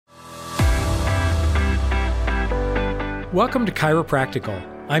Welcome to Chiropractical.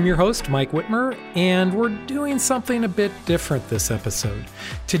 I'm your host, Mike Whitmer, and we're doing something a bit different this episode.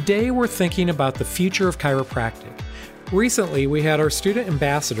 Today, we're thinking about the future of chiropractic. Recently, we had our student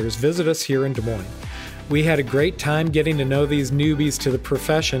ambassadors visit us here in Des Moines. We had a great time getting to know these newbies to the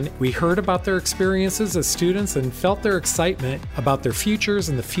profession. We heard about their experiences as students and felt their excitement about their futures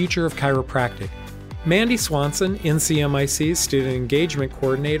and the future of chiropractic. Mandy Swanson, NCMIC's Student Engagement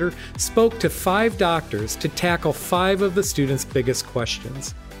Coordinator, spoke to 5 doctors to tackle 5 of the students' biggest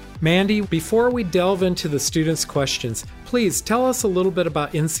questions. Mandy, before we delve into the students' questions, please tell us a little bit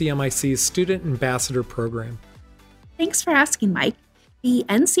about NCMIC's Student Ambassador Program. Thanks for asking, Mike. The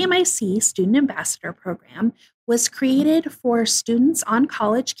NCMIC Student Ambassador Program was created for students on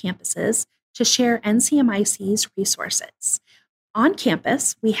college campuses to share NCMIC's resources. On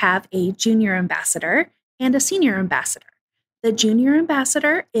campus, we have a junior ambassador and a senior ambassador. The junior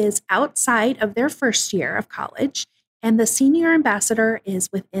ambassador is outside of their first year of college, and the senior ambassador is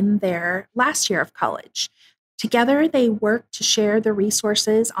within their last year of college. Together, they work to share the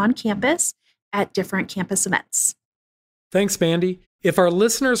resources on campus at different campus events. Thanks, Mandy. If our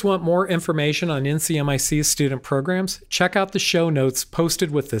listeners want more information on NCMIC's student programs, check out the show notes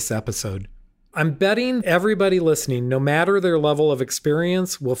posted with this episode. I'm betting everybody listening, no matter their level of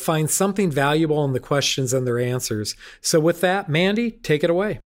experience, will find something valuable in the questions and their answers. So with that, Mandy, take it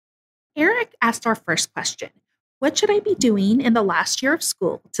away. Eric asked our first question. What should I be doing in the last year of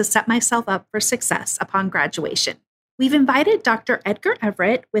school to set myself up for success upon graduation? We've invited Dr. Edgar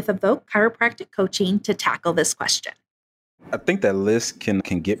Everett with Evoke Chiropractic Coaching to tackle this question. I think that list can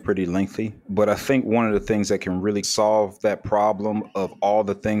get pretty lengthy, but I think one of the things that can really solve that problem of all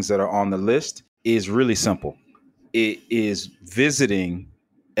the things that are on the list is really simple. It is visiting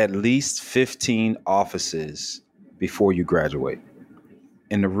at least 15 offices before you graduate.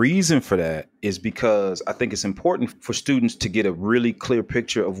 And the reason for that is because I think it's important for students to get a really clear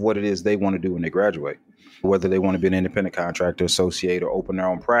picture of what it is they want to do when they graduate, whether they want to be an independent contractor, associate, or open their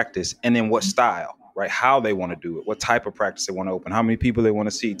own practice, and then what style. Right? How they want to do it, what type of practice they want to open, how many people they want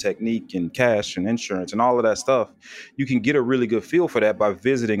to see, technique and cash and insurance and all of that stuff. You can get a really good feel for that by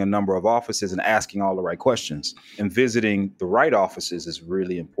visiting a number of offices and asking all the right questions. And visiting the right offices is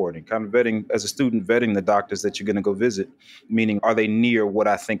really important. Kind of vetting, as a student, vetting the doctors that you're going to go visit, meaning are they near what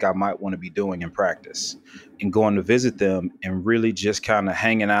I think I might want to be doing in practice? And going to visit them and really just kind of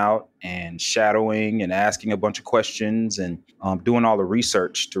hanging out and shadowing and asking a bunch of questions and doing all the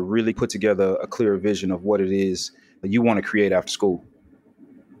research to really put together a clear vision of what it is that you want to create after school.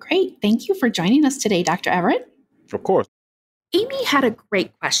 Great. Thank you for joining us today, Dr. Everett. Of course. Amy had a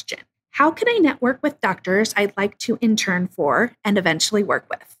great question. How can I network with doctors I'd like to intern for and eventually work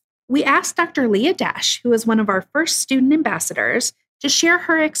with? We asked Dr. Leah Dash, who is one of our first student ambassadors, to share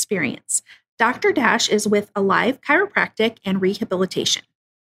her experience. Dr. Dash is with Alive Chiropractic and Rehabilitation.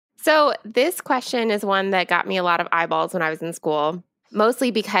 So this question is one that got me a lot of eyeballs when I was in school,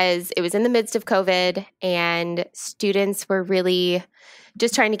 mostly because it was in the midst of COVID and students were really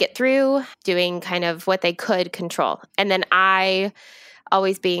just trying to get through, doing kind of what they could control. And then I,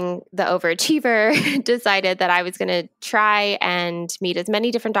 always being the overachiever, decided that I was going to try and meet as many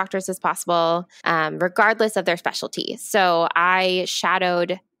different doctors as possible, regardless of their specialty. So I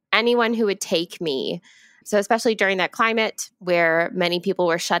shadowed anyone who would take me. So especially during that climate where many people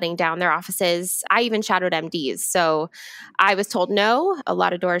were shutting down their offices, I even shadowed MDs. So I was told no, a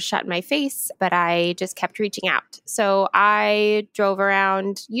lot of doors shut in my face, but I just kept reaching out. So I drove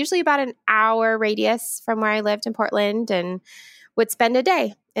around usually about an hour radius from where I lived in Portland and would spend a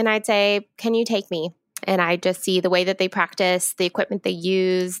day. And I'd say, can you take me? And I'd just see the way that they practice, the equipment they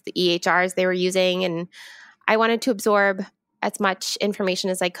use, the EHRs they were using. And I wanted to absorb as much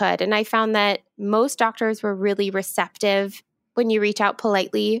information as I could. And I found that most doctors were really receptive when you reach out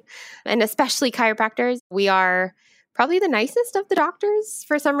politely, and especially chiropractors. We are probably the nicest of the doctors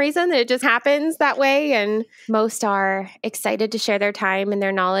for some reason. It just happens that way. And most are excited to share their time and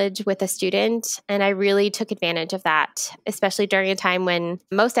their knowledge with a student. And I really took advantage of that, especially during a time when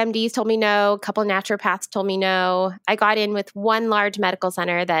most MDs told me no, a couple naturopaths told me no. I got in with one large medical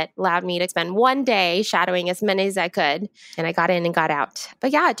center that allowed me to spend one day shadowing as many as I could. And I got in and got out.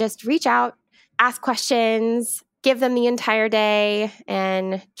 But yeah, just reach out, ask questions, give them the entire day,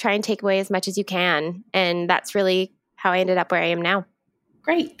 and try and take away as much as you can. And that's really how I ended up where I am now.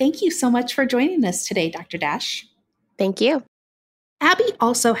 Great. Thank you so much for joining us today, Dr. Dash. Thank you. Abby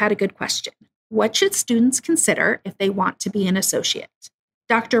also had a good question. What should students consider if they want to be an associate?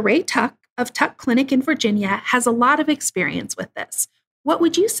 Dr. Ray Tuck of Tuck Clinic in Virginia has a lot of experience with this. What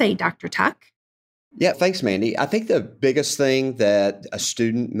would you say, Dr. Tuck? Yeah, thanks, Mandy. I think the biggest thing that a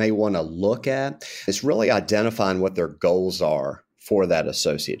student may want to look at is really identifying what their goals are for that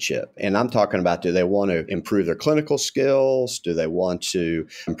associateship. And I'm talking about, do they want to improve their clinical skills? Do they want to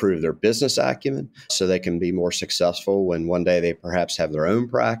improve their business acumen so they can be more successful when one day they perhaps have their own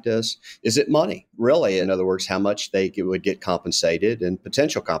practice? Is it money? Really, in other words, how much they would get compensated and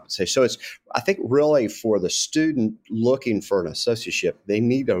potential compensation. So it's, I think, really for the student looking for an associateship, they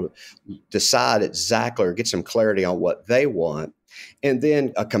need to decide exactly or get some clarity on what they want. And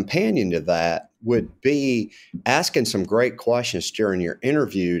then a companion to that would be asking some great questions during your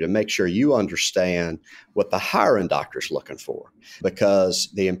interview to make sure you understand what the hiring doctor is looking for.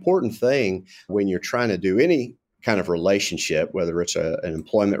 Because the important thing when you're trying to do any kind of relationship, whether it's an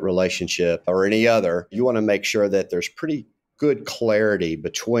employment relationship or any other, you want to make sure that there's pretty good clarity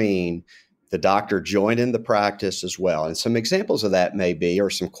between the doctor joining the practice as well. And some examples of that may be, or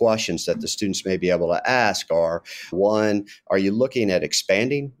some questions that the students may be able to ask are, one, are you looking at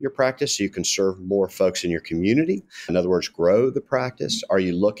expanding your practice so you can serve more folks in your community? In other words, grow the practice. Are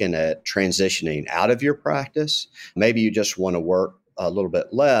you looking at transitioning out of your practice? Maybe you just want to work a little bit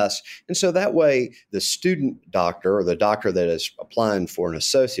less. And so that way, the student doctor or the doctor that is applying for an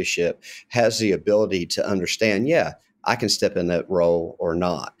associateship has the ability to understand, yeah, I can step in that role or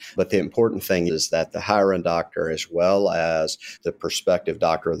not. But the important thing is that the hiring doctor, as well as the prospective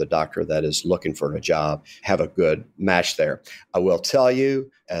doctor or the doctor that is looking for a job, have a good match there. I will tell you,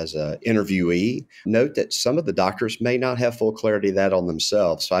 as an interviewee, note that some of the doctors may not have full clarity of that on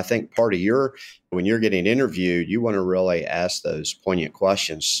themselves. So I think part of when you're getting interviewed, you want to really ask those poignant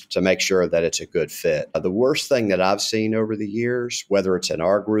questions to make sure that it's a good fit. The worst thing that I've seen over the years, whether it's in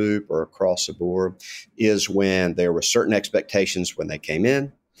our group or across the board, is when there were certain expectations when they came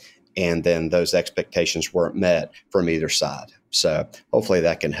in, and then those expectations weren't met from either side. So hopefully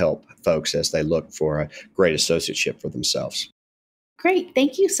that can help folks as they look for a great associateship for themselves. Great.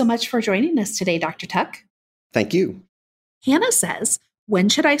 Thank you so much for joining us today, Dr. Tuck. Thank you. Hannah says, when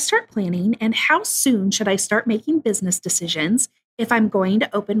should I start planning and how soon should I start making business decisions if I'm going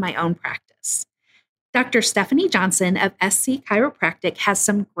to open my own practice? Dr. Stephanie Johnson of SC Chiropractic has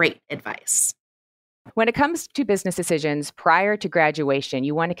some great advice. When it comes to business decisions prior to graduation,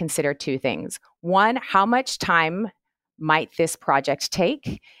 you want to consider two things. One, how much time might this project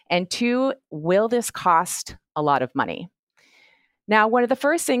take? And two, will this cost a lot of money? Now, one of the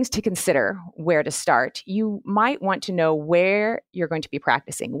first things to consider where to start, you might want to know where you're going to be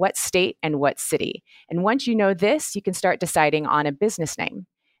practicing, what state and what city. And once you know this, you can start deciding on a business name.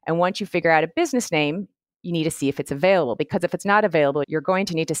 And once you figure out a business name, you need to see if it's available, because if it's not available, you're going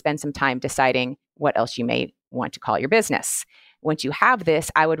to need to spend some time deciding what else you may want to call your business. Once you have this,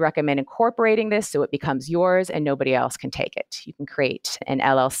 I would recommend incorporating this so it becomes yours and nobody else can take it. You can create an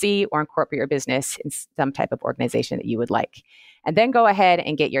LLC or incorporate your business in some type of organization that you would like. And then go ahead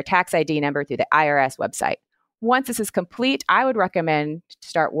and get your tax ID number through the IRS website. Once this is complete, I would recommend to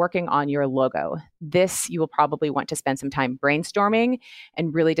start working on your logo. This, you will probably want to spend some time brainstorming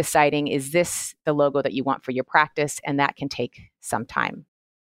and really deciding, is this the logo that you want for your practice? And that can take some time.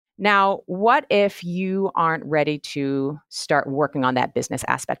 Now, what if you aren't ready to start working on that business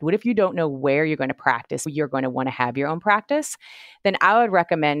aspect? What if you don't know where you're going to practice? You're going to want to have your own practice? Then I would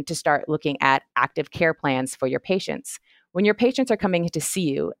recommend to start looking at active care plans for your patients. When your patients are coming to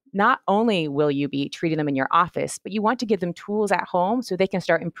see you, not only will you be treating them in your office, but you want to give them tools at home so they can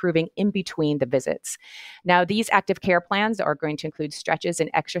start improving in between the visits. Now, these active care plans are going to include stretches and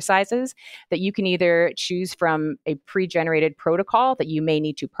exercises that you can either choose from a pre-generated protocol that you may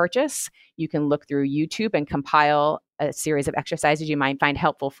need to purchase. You can look through YouTube and compile a series of exercises you might find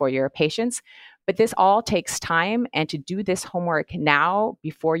helpful for your patients. But this all takes time, and to do this homework now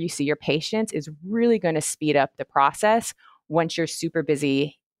before you see your patients is really going to speed up the process once you're super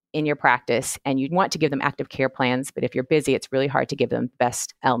busy in your practice and you want to give them active care plans. But if you're busy, it's really hard to give them the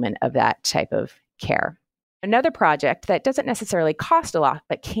best element of that type of care. Another project that doesn't necessarily cost a lot,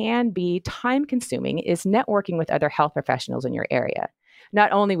 but can be time consuming, is networking with other health professionals in your area.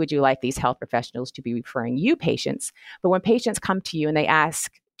 Not only would you like these health professionals to be referring you patients, but when patients come to you and they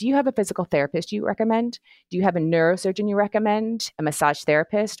ask, do you have a physical therapist you recommend? Do you have a neurosurgeon you recommend, a massage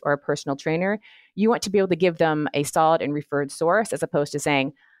therapist, or a personal trainer? You want to be able to give them a solid and referred source as opposed to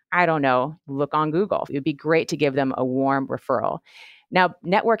saying, I don't know, look on Google. It would be great to give them a warm referral. Now,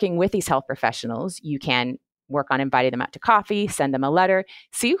 networking with these health professionals, you can work on inviting them out to coffee, send them a letter,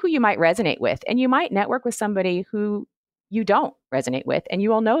 see who you might resonate with. And you might network with somebody who you don't resonate with, and you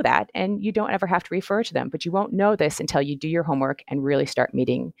will know that, and you don't ever have to refer to them, but you won't know this until you do your homework and really start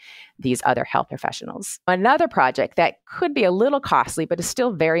meeting these other health professionals. Another project that could be a little costly, but is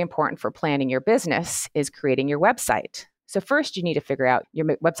still very important for planning your business is creating your website. So first you need to figure out your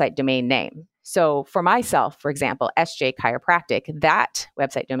website domain name. So for myself, for example, SJ Chiropractic, that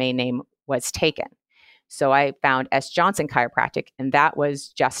website domain name was taken. So I found S. Johnson Chiropractic, and that was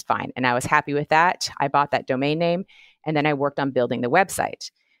just fine. And I was happy with that. I bought that domain name, and then I worked on building the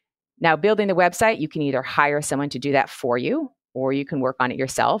website. Now, building the website, you can either hire someone to do that for you, or you can work on it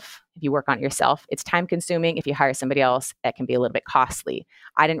yourself. If you work on it yourself, it's time consuming. If you hire somebody else, that can be a little bit costly.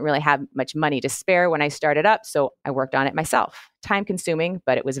 I didn't really have much money to spare when I started up, so I worked on it myself. Time consuming,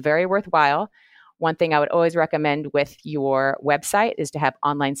 but it was very worthwhile. One thing I would always recommend with your website is to have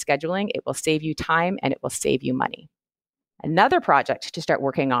online scheduling. It will save you time and it will save you money. Another project to start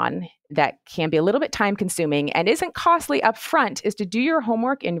working on that can be a little bit time consuming and isn't costly up front is to do your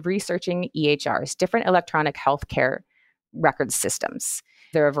homework in researching EHRs, different electronic healthcare record systems.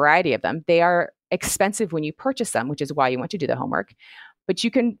 There are a variety of them. They are expensive when you purchase them, which is why you want to do the homework. But you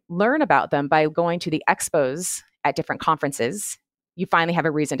can learn about them by going to the expos at different conferences. You finally have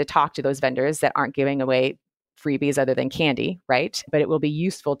a reason to talk to those vendors that aren't giving away freebies other than candy, right? But it will be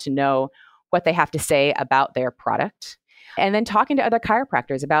useful to know what they have to say about their product. And then talking to other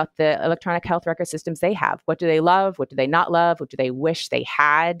chiropractors about the electronic health record systems they have. What do they love? What do they not love? What do they wish they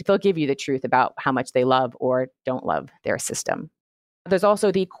had? They'll give you the truth about how much they love or don't love their system. There's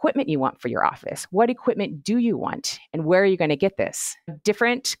also the equipment you want for your office. What equipment do you want? And where are you going to get this?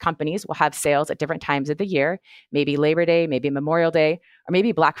 Different companies will have sales at different times of the year, maybe Labor Day, maybe Memorial Day, or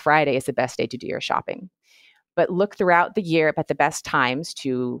maybe Black Friday is the best day to do your shopping. But look throughout the year at the best times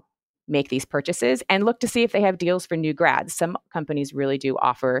to make these purchases and look to see if they have deals for new grads. Some companies really do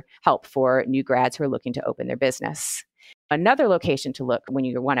offer help for new grads who are looking to open their business. Another location to look when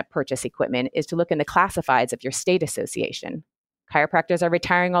you want to purchase equipment is to look in the classifieds of your state association. Chiropractors are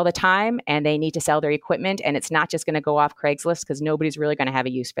retiring all the time and they need to sell their equipment, and it's not just going to go off Craigslist because nobody's really going to have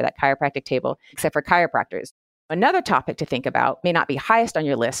a use for that chiropractic table except for chiropractors. Another topic to think about may not be highest on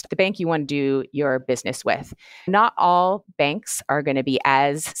your list, the bank you want to do your business with. Not all banks are going to be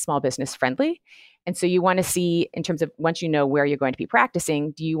as small business friendly. And so you want to see in terms of once you know where you're going to be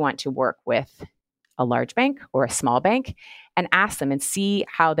practicing, do you want to work with a large bank or a small bank? And ask them and see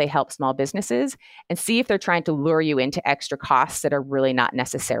how they help small businesses and see if they're trying to lure you into extra costs that are really not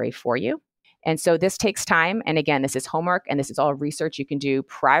necessary for you. And so this takes time. And again, this is homework and this is all research you can do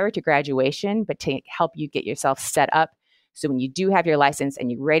prior to graduation, but to help you get yourself set up. So when you do have your license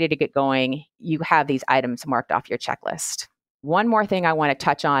and you're ready to get going, you have these items marked off your checklist. One more thing I want to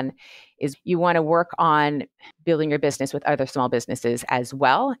touch on is you want to work on building your business with other small businesses as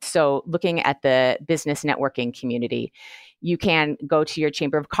well. So looking at the business networking community, you can go to your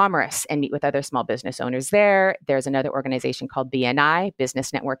Chamber of Commerce and meet with other small business owners there. There's another organization called BNI,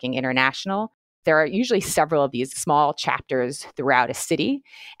 Business Networking International. There are usually several of these small chapters throughout a city.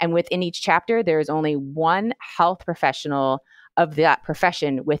 And within each chapter, there is only one health professional of that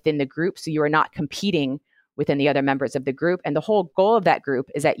profession within the group. So you are not competing within the other members of the group. And the whole goal of that group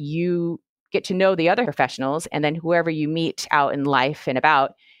is that you get to know the other professionals, and then whoever you meet out in life and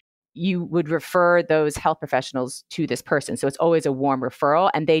about, you would refer those health professionals to this person. So it's always a warm referral,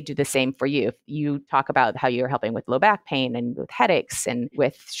 and they do the same for you. If you talk about how you're helping with low back pain and with headaches and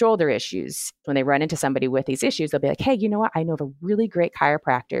with shoulder issues, when they run into somebody with these issues, they'll be like, hey, you know what? I know of a really great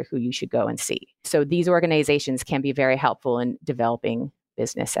chiropractor who you should go and see. So these organizations can be very helpful in developing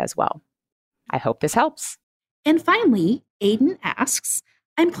business as well. I hope this helps. And finally, Aiden asks,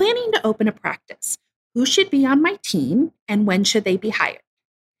 I'm planning to open a practice. Who should be on my team and when should they be hired?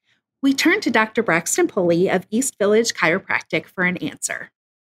 We turn to Dr. Braxton Pulley of East Village Chiropractic for an answer.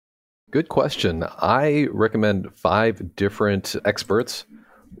 Good question. I recommend 5 different experts.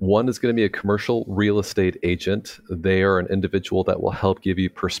 One is going to be a commercial real estate agent. They are an individual that will help give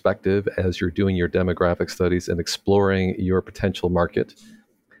you perspective as you're doing your demographic studies and exploring your potential market.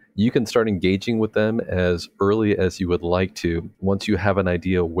 You can start engaging with them as early as you would like to. Once you have an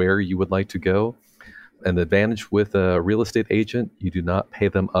idea where you would like to go, an advantage with a real estate agent, you do not pay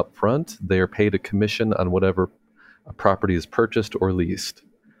them up front. They are paid a commission on whatever a property is purchased or leased.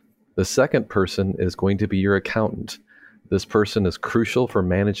 The second person is going to be your accountant. This person is crucial for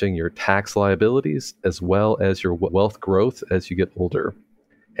managing your tax liabilities as well as your wealth growth as you get older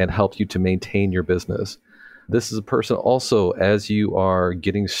and help you to maintain your business. This is a person also, as you are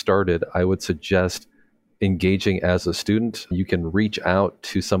getting started, I would suggest engaging as a student. You can reach out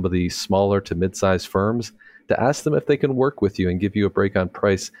to some of the smaller to mid-sized firms to ask them if they can work with you and give you a break on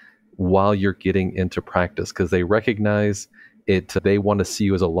price while you're getting into practice, because they recognize it. They want to see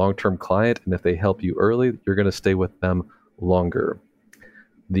you as a long-term client, and if they help you early, you're going to stay with them longer.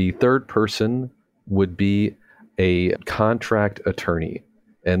 The third person would be a contract attorney.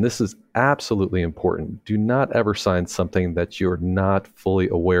 And this is absolutely important. Do not ever sign something that you're not fully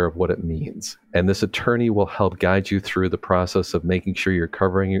aware of what it means. And this attorney will help guide you through the process of making sure you're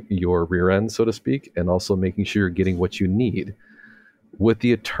covering your rear end, so to speak, and also making sure you're getting what you need. With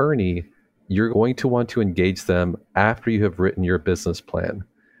the attorney, you're going to want to engage them after you have written your business plan,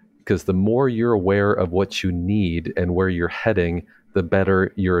 because the more you're aware of what you need and where you're heading, the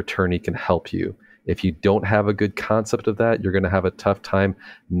better your attorney can help you. If you don't have a good concept of that, you're going to have a tough time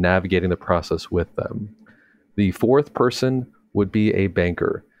navigating the process with them. The fourth person would be a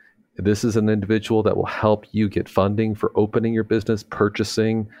banker. This is an individual that will help you get funding for opening your business,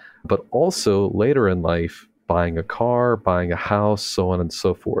 purchasing, but also later in life, buying a car, buying a house, so on and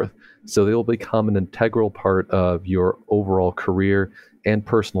so forth. So they will become an integral part of your overall career and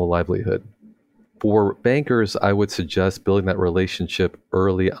personal livelihood. For bankers, I would suggest building that relationship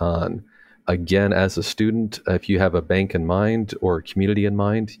early on. Again, as a student, if you have a bank in mind or a community in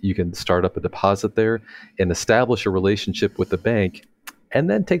mind, you can start up a deposit there and establish a relationship with the bank, and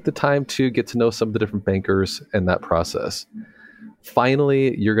then take the time to get to know some of the different bankers in that process.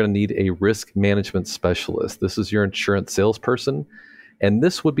 Finally, you're going to need a risk management specialist. This is your insurance salesperson, and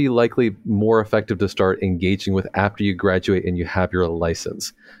this would be likely more effective to start engaging with after you graduate and you have your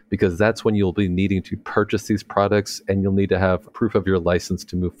license, because that's when you'll be needing to purchase these products, and you'll need to have proof of your license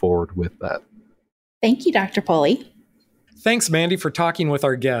to move forward with that. Thank you, Dr. Pulley. Thanks, Mandy, for talking with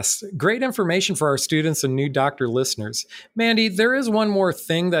our guests. Great information for our students and new doctor listeners. Mandy, there is one more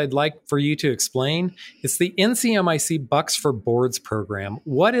thing that I'd like for you to explain. It's the NCMIC Bucks for Boards program.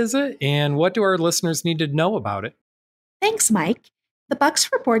 What is it, and what do our listeners need to know about it? Thanks, Mike. The Bucks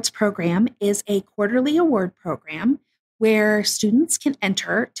for Boards program is a quarterly award program where students can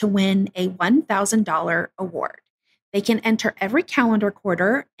enter to win a $1,000 award. They can enter every calendar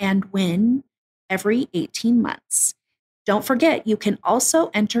quarter and win every 18 months. Don't forget, you can also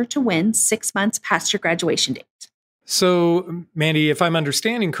enter to win 6 months past your graduation date. So, Mandy, if I'm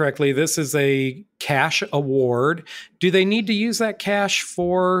understanding correctly, this is a cash award. Do they need to use that cash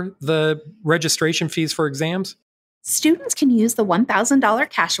for the registration fees for exams? Students can use the $1,000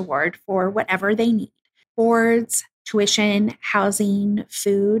 cash award for whatever they need: boards, tuition, housing,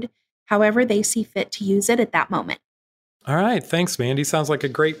 food, however they see fit to use it at that moment. All right. Thanks, Mandy. Sounds like a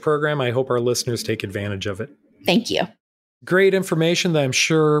great program. I hope our listeners take advantage of it. Thank you. Great information that I'm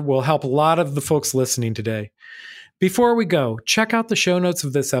sure will help a lot of the folks listening today. Before we go, check out the show notes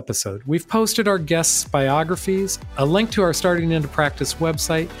of this episode. We've posted our guests' biographies, a link to our Starting Into Practice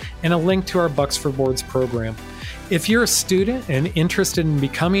website, and a link to our Bucks for Boards program. If you're a student and interested in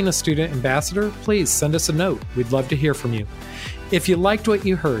becoming a student ambassador, please send us a note. We'd love to hear from you. If you liked what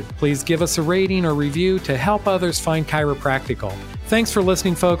you heard, please give us a rating or review to help others find chiropractical. Thanks for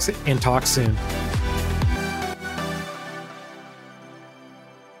listening, folks, and talk soon.